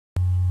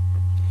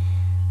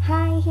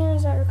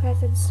here's a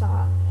requested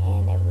song,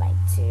 and I would like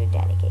to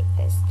dedicate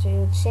this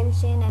to Chin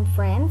Chin and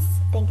friends.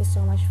 Thank you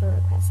so much for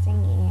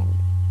requesting, and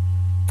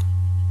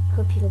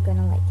hope you're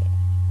gonna like it.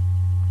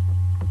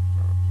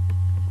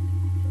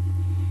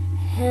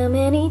 How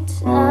many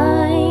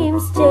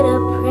times did I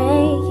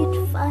pray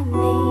you'd find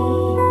me?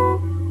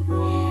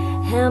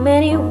 How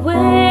many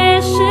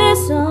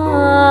wishes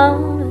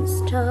on a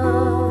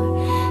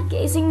star,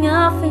 gazing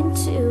off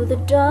into the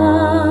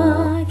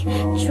dark,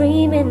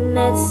 dreaming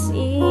I'd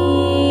see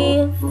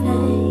your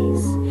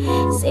face,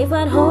 safe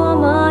at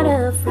home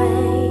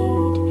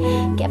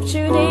unafraid,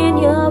 captured in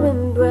your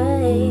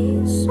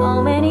embrace.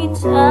 So many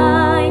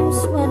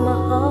times when my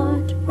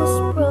heart was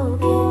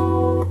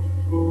broken,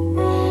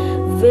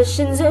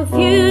 visions of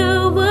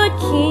you would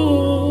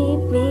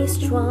keep me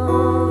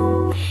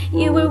strong.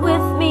 You were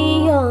with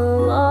me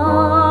all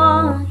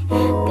along,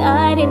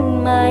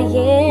 guiding my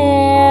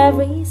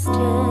every step.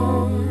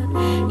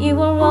 You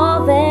were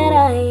all that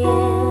I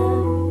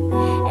am,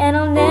 and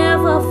I'll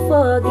never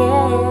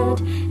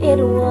forget. It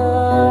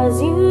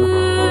was you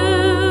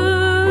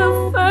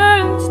who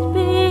first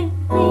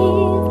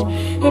believed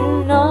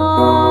in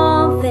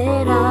all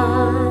that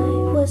I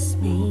was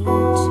made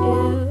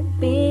to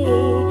be.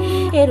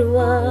 It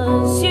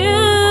was you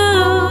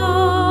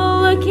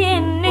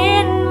looking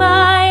in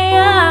my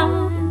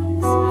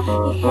eyes.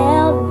 You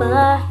held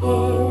my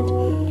hand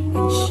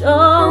and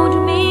showed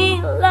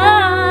me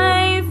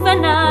life,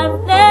 and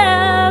I've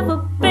never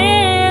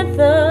been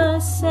the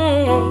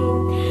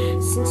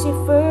same since you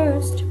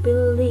first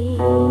believed.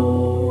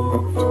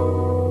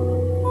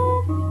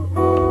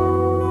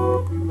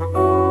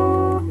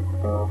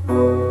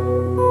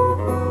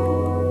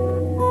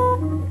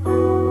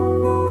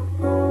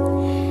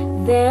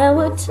 There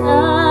were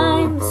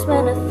times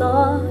when I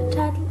thought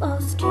I'd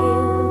lost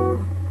you,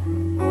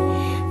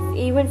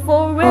 fearing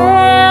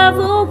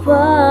forever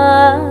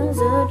was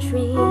a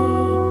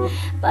dream,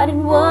 but it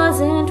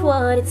wasn't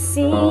what it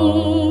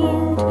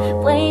seemed.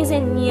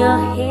 Placing your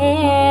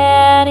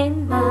hand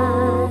in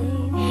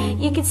mine,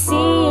 you could see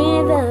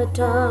in the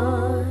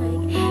dark.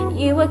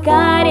 You were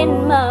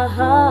guiding my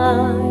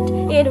heart.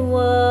 It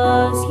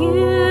was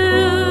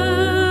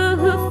you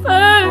who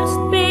first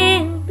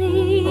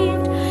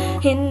believed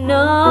in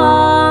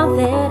all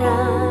that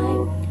I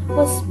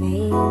was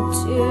made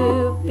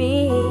to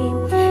be.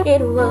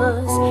 It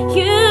was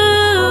you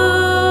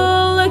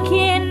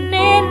looking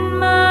in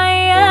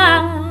my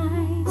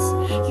eyes.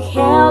 You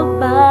held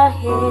my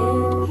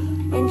hand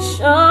and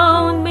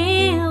showed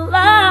me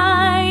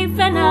life,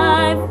 and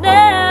I've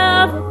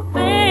never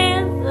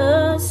been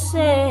the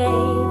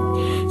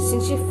same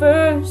since you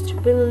first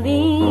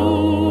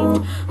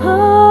believed.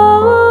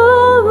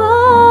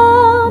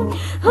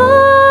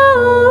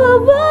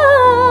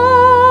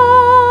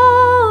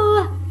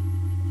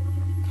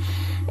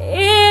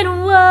 It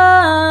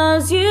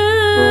was you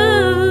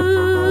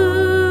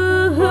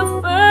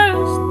who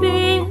first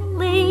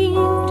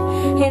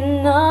believed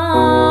in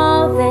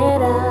all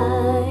that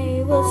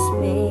I was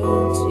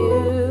made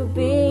to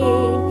be.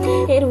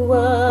 It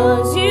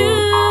was you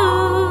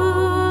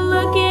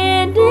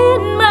looking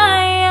in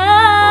my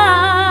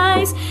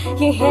eyes.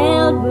 You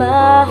held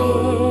my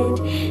hand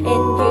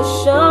and you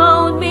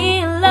showed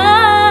me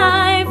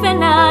life,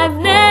 and I've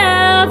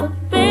never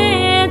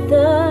been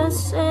the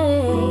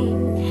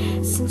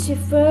same since you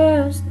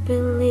first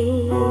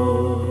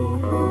believed.